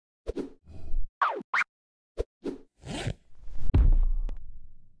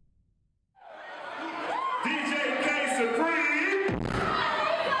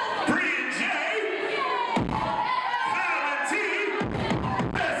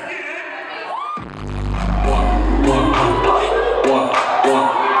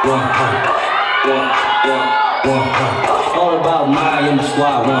in the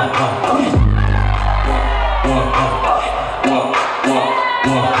squad.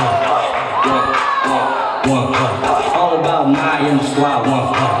 All about my in the squad.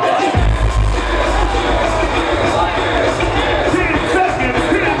 10 seconds.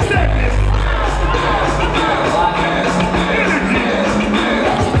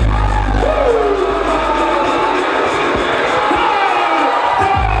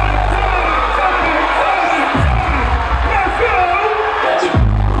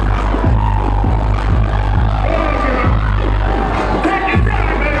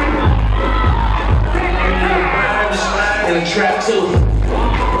 Track 2.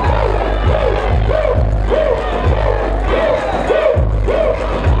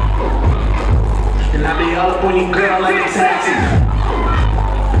 And I be all up on your girl like a taxi.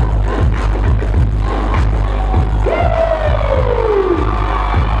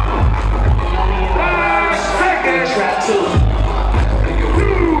 Track 2.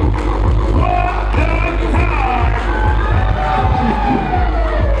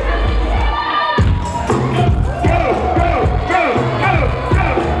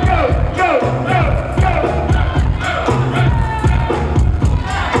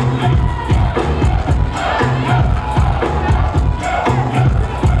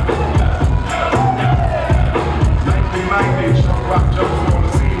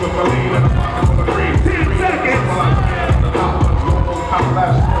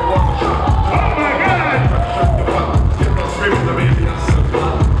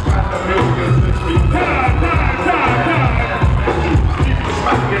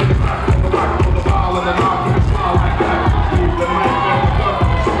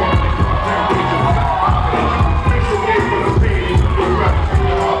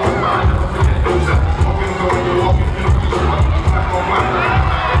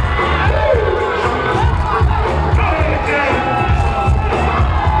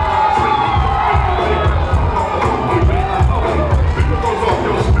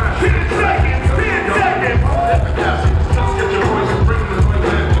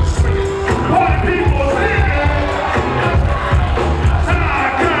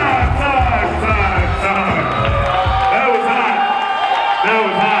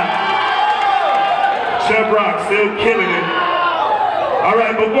 Still killing it. All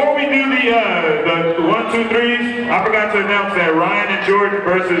right, before we do the 1, 2, 3s, I forgot to announce that Ryan and Jordan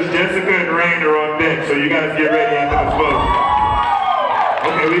versus Jessica and Rain are on deck, so you guys get ready into this vote.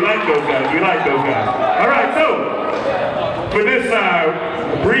 Okay, we like those guys. All right, so for this side,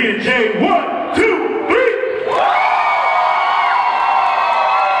 Bree and Jay, 1, 2, 3.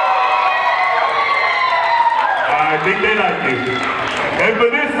 I think they like it. And for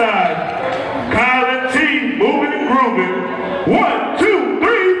this side, Kyle and T, moving and grooving. 1, 2, 3.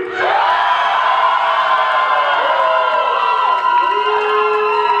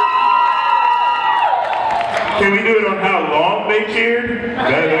 Can we do it on how long they cheered?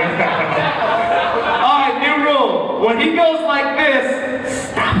 Alright, new rule. When he goes like this,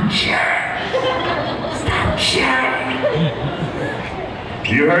 stop cheering. Stop cheering.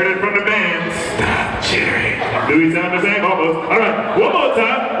 You heard it from the band. Stop cheering. Do we sound the same? Almost. All right, one more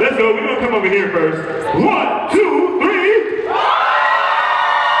time. Let's go. We're going to come over here first. 1, 2, 3.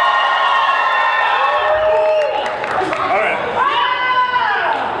 All right.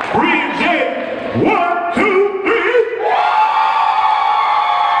 Bree and Jay. 1, 2, 3.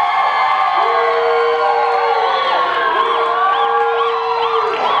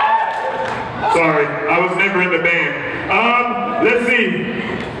 Sorry, I was never in the band. Let's see.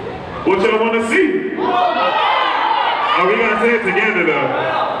 What y'all want to see? Oh, we gotta say it together though.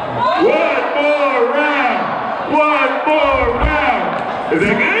 One more round. One more round. Is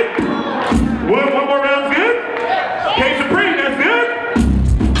that good? One more round's good? K Supreme, that's good?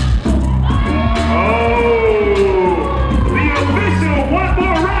 Oh, the official One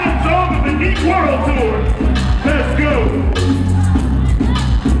More Round song of the Geek World Tour. Let's go.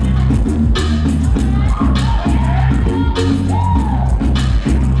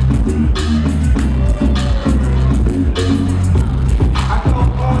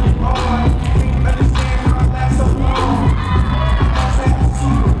 Understand how I last so long. I have to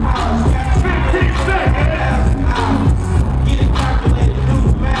see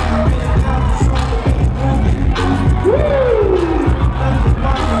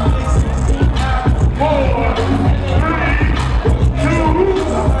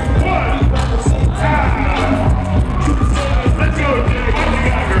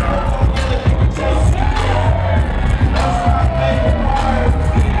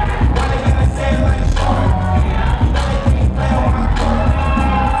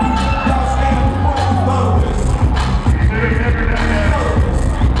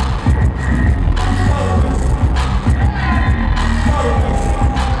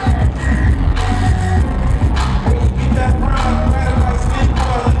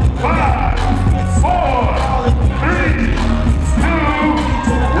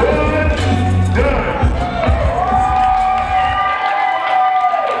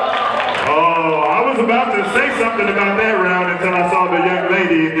about to say something about that round until I saw the young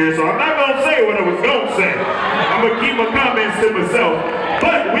lady in there, so I'm not going to say what I was going to say. I'm going to keep my comments to myself.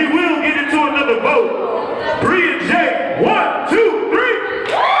 But we will get into another vote. Bree and Jay, 1, 2, 3.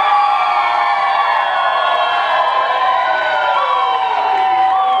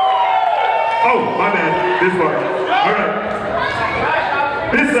 Oh, my bad. This part. All right.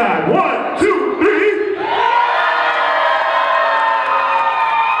 This side. 1, 2, 3.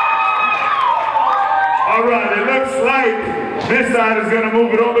 All right. It looks like this side is going to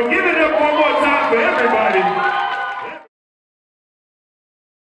move it over. Give it up one more time for everybody.